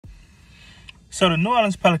So the New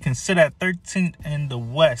Orleans Pelicans sit at 13th in the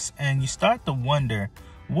West, and you start to wonder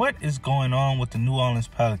what is going on with the New Orleans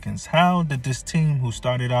Pelicans. How did this team, who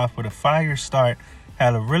started off with a fire start,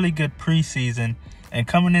 had a really good preseason, and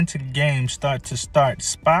coming into the game start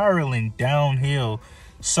spiraling downhill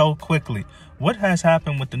so quickly? What has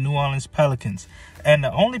happened with the New Orleans Pelicans? And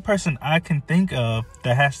the only person I can think of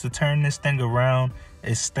that has to turn this thing around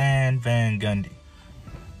is Stan Van Gundy.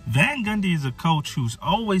 Van Gundy is a coach who's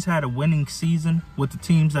always had a winning season with the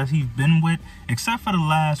teams that he's been with. Except for the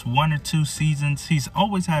last 1 or 2 seasons, he's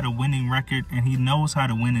always had a winning record, and he knows how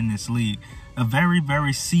to win in this league. A very,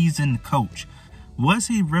 very seasoned coach. Was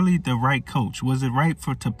he really the right coach? Was it right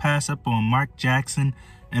to pass up on Mark Jackson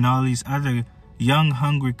and all these other young,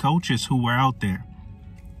 hungry coaches who were out there?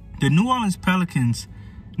 The New Orleans Pelicans,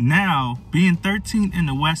 now being 13th in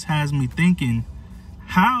the West, has me thinking,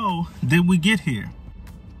 how did we get here?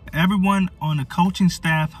 Everyone on the coaching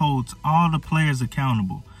staff holds all the players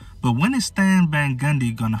accountable. But when is Stan Van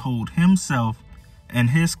Gundy going to hold himself and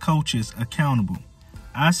his coaches accountable?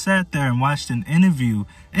 I sat there and watched an interview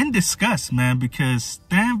in disgust, man, because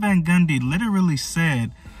Stan Van Gundy literally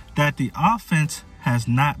said that the offense has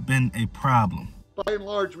not been a problem. By and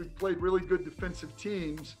large, we've played really good defensive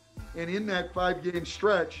teams. And in that 5-game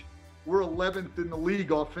stretch, we're 11th in the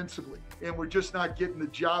league offensively. And we're just not getting the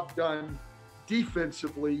job done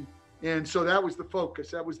defensively. And so that was the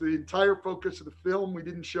focus. That was the entire focus of the film. We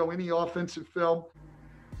didn't show any offensive film.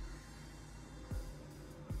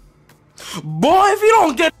 Boy, if you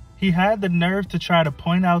don't get... He had the nerve to try to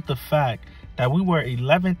point out the fact that we were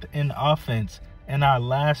 11th in offense in our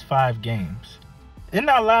last 5 games. In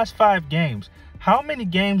our last 5 games, how many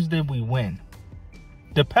games did we win?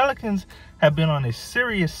 The Pelicans have been on a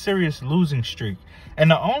serious losing streak. And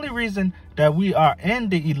the only reason that we are in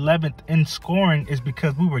the 11th in scoring is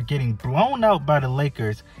because we were getting blown out by the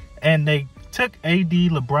Lakers, and they took AD,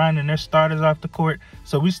 LeBron, and their starters off the court.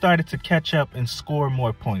 So we started to catch up and score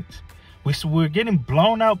more points. We were getting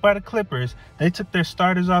blown out by the Clippers. They took their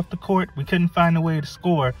starters off the court. We couldn't find a way to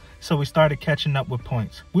score, so we started catching up with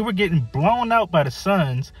points. We were getting blown out by the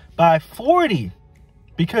Suns by 40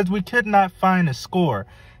 because we could not find a score.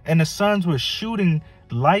 And the Suns were shooting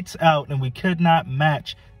lights out, and we could not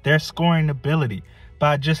match their scoring ability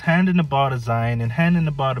by just handing the ball to Zion and handing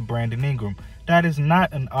the ball to Brandon Ingram. That is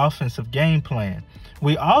not an offensive game plan.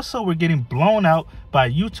 We also were getting blown out by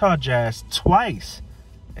Utah Jazz twice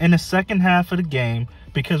in the second half of the game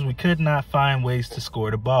because we could not find ways to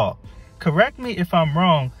score the ball. Correct me if I'm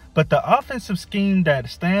wrong, but the offensive scheme that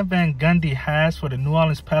Stan Van Gundy has for the New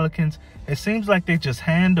Orleans Pelicans, it seems like they just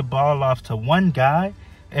hand the ball off to one guy,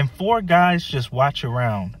 and 4 guys just watch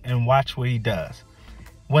around and watch what he does.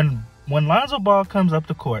 When Lonzo Ball comes up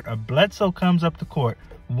the court, or Bledsoe comes up the court,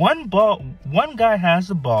 one guy has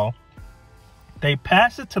the ball, they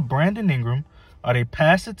pass it to Brandon Ingram, or they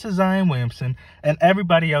pass it to Zion Williamson, and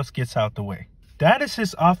everybody else gets out the way. That is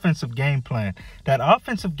his offensive game plan. That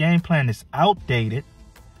offensive game plan is outdated.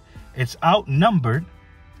 It's outnumbered,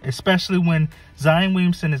 especially when Zion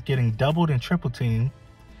Williamson is getting doubled and triple teamed,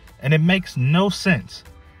 and it makes no sense.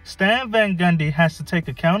 Stan Van Gundy has to take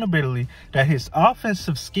accountability that his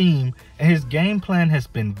offensive scheme and his game plan has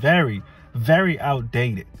been very, very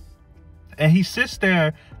outdated. And he sits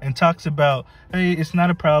there and talks about, hey, it's not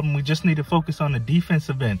a problem. We just need to focus on the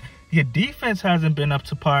defensive end. Your defense hasn't been up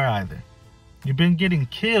to par either. You've been getting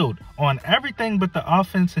killed on everything but the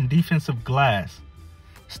offense and defensive glass.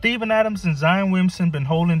 Steven Adams and Zion Williamson been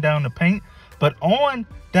holding down the paint, but on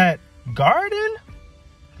that garden,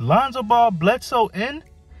 Lonzo Ball, Bledsoe in,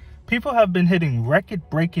 people have been hitting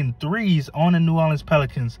record-breaking threes on the New Orleans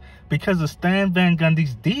Pelicans because of Stan Van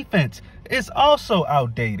Gundy's defense is also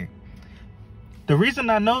outdated. The reason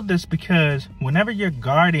I know this because whenever you're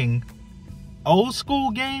guarding old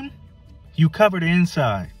school game, you cover the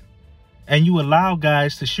inside and you allow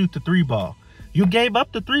guys to shoot the 3-ball. You gave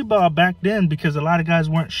up the 3-ball back then because a lot of guys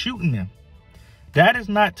weren't shooting them. That is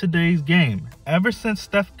not today's game. Ever since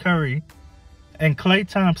Steph Curry and Klay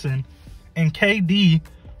Thompson and KD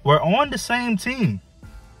were on the same team,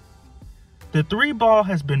 the 3-ball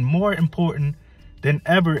has been more important than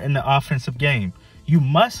ever in the offensive game. You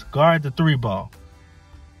must guard the 3-ball.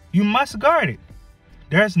 You must guard it.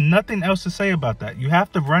 There's nothing else to say about that. You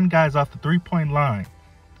have to run guys off the 3-point line.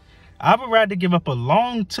 I would rather give up a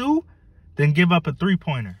long 2 than give up a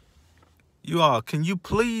 3-pointer. You all, can you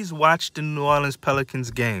please watch the New Orleans Pelicans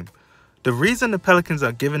game? The reason the Pelicans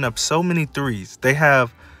are giving up so many threes, they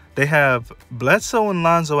have Bledsoe and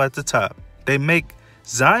Lonzo at the top. They make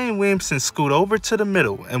Zion Williamson scoot over to the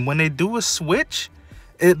middle, and when they do a switch,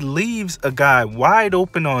 it leaves a guy wide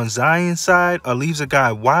open on Zion's side or leaves a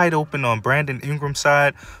guy wide open on Brandon Ingram's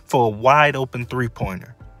side for a wide open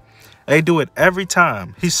three-pointer. They do it every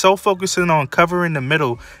time. He's so focusing on covering the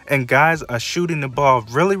middle, and guys are shooting the ball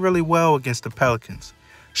really, really well against the Pelicans.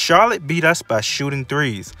 Charlotte beat us by shooting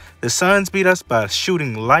threes. The Suns beat us by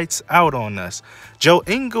shooting lights out on us. Joe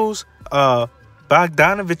Ingles,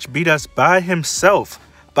 Bogdanovich beat us by himself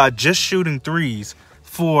by just shooting threes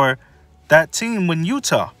for that team in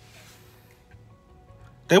Utah.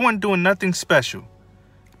 They weren't doing nothing special.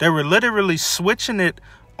 They were literally switching it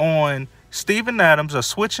on Steven Adams or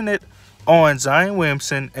switching it on Zion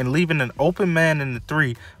Williamson and leaving an open man in the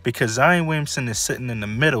three because Zion Williamson is sitting in the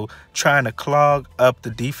middle trying to clog up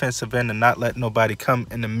the defensive end and not let nobody come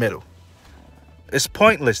in the middle. It's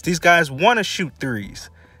pointless. These guys want to shoot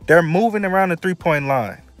threes. They're moving around the three-point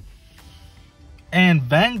line. And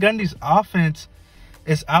Van Gundy's offense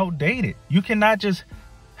is outdated. You cannot just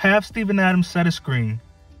have Steven Adams set a screen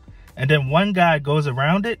and then one guy goes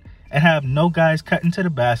around it and have no guys cutting to the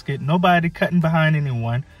basket, nobody cutting behind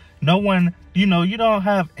anyone. No one, you don't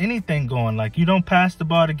have anything going. Like, you don't pass the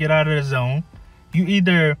ball to get out of the zone. You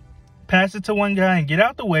either pass it to one guy and get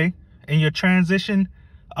out the way, and your transition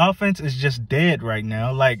offense is just dead right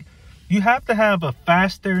now. Like, you have to have a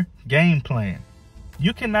faster game plan.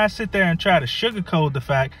 You cannot sit there and try to sugarcoat the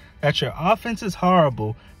fact that your offense is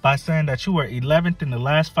horrible by saying that you were 11th in the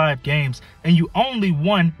last 5 games, and you only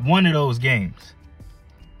won one of those games.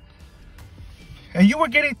 And you were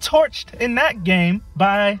getting torched in that game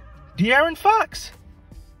by De'Aaron Fox.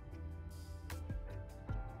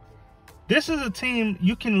 This is a team,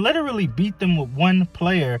 you can literally beat them with one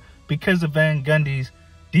player because of Van Gundy's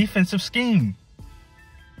defensive scheme.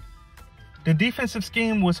 The defensive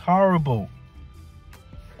scheme was horrible.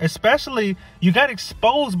 Especially, you got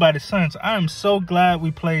exposed by the Suns. I am so glad we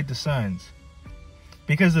played the Suns.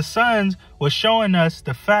 Because the Suns were showing us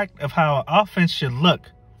the fact of how an offense should look.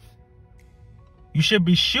 You should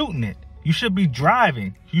be shooting it. You should be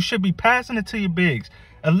driving. You should be passing it to your bigs.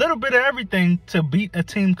 A little bit of everything to beat a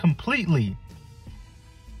team completely.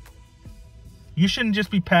 You shouldn't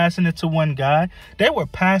just be passing it to one guy. They were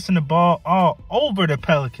passing the ball all over the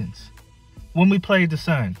Pelicans when we played the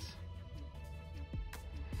Suns.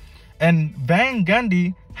 And Van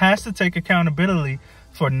Gundy has to take accountability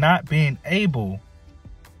for not being able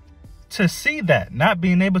to see that, not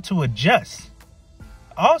being able to adjust.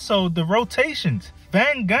 Also, the rotations.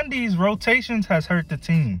 Van Gundy's rotations has hurt the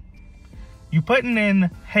team. You putting in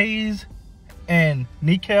Hayes and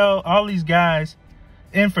Nickel, all these guys,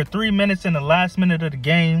 in for 3 minutes in the last minute of the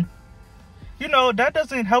game. That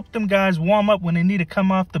doesn't help them guys warm up when they need to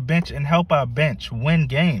come off the bench and help our bench win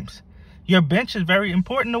games. Your bench is very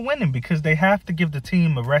important to winning because they have to give the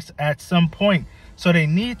team a rest at some point. So they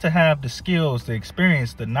need to have the skills, the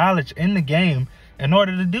experience, the knowledge in the game in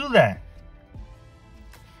order to do that.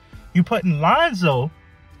 You put in Lonzo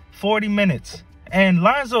 40 minutes. And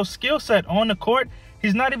Lonzo's skill set on the court,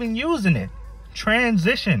 he's not even using it.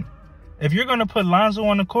 Transition. If you're going to put Lonzo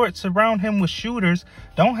on the court, surround him with shooters.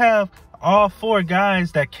 Don't have all 4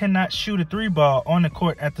 guys that cannot shoot a 3-ball on the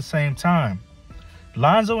court at the same time.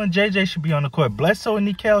 Lonzo and JJ should be on the court. Bledsoe and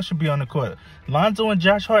Nickel should be on the court. Lonzo and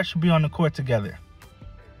Josh Hart should be on the court together.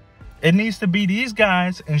 It needs to be these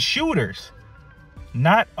guys and shooters.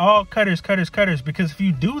 Not all cutters. Because if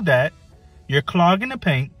you do that, you're clogging the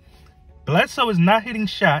paint. Bledsoe is not hitting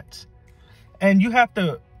shots. And you have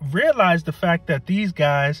to realize the fact that these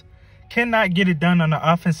guys cannot get it done on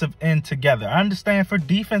the offensive end together. I understand for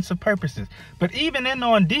defensive purposes. But even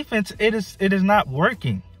on defense, it is not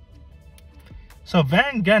working. So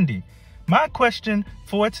Van Gundy, my question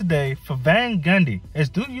for today for Van Gundy is,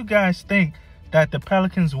 do you guys think that the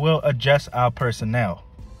Pelicans will adjust our personnel?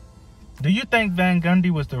 Do you think Van Gundy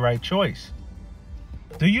was the right choice?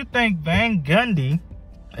 Do you think Van Gundy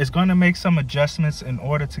is going to make some adjustments in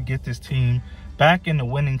order to get this team back in the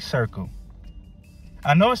winning circle?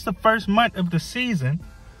 I know it's the first month of the season,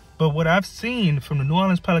 but what I've seen from the New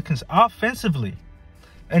Orleans Pelicans offensively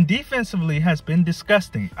and defensively has been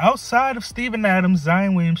disgusting. Outside of Steven Adams,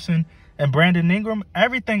 Zion Williamson, and Brandon Ingram,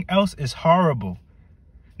 everything else is horrible.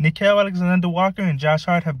 Nickeil Alexander-Walker and Josh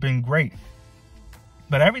Hart have been great,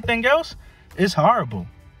 but everything else is horrible.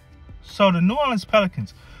 So the New Orleans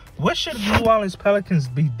Pelicans, what should the New Orleans Pelicans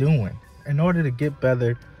be doing in order to get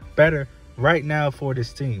better right now for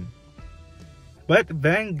this team? But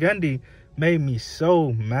Van Gundy made me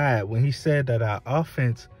so mad when he said that our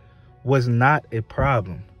offense was not a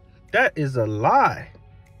problem. That is a lie.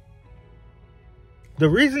 The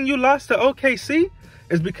reason you lost to OKC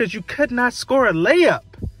is because you could not score a layup.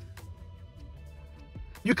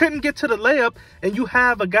 You couldn't get to the layup, and you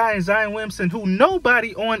have a guy in Zion Williamson who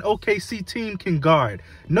nobody on OKC team can guard.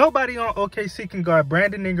 Nobody on OKC can guard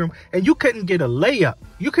Brandon Ingram, and you couldn't get a layup.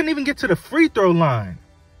 You couldn't even get to the free throw line.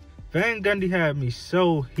 Van Gundy had me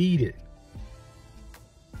so heated.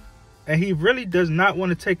 And he really does not want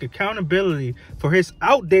to take accountability for his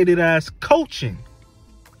outdated ass coaching.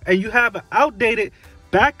 And you have an outdated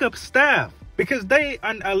backup staff because they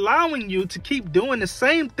are allowing you to keep doing the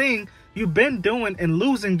same thing you've been doing and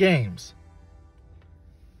losing games.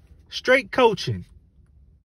 Straight coaching.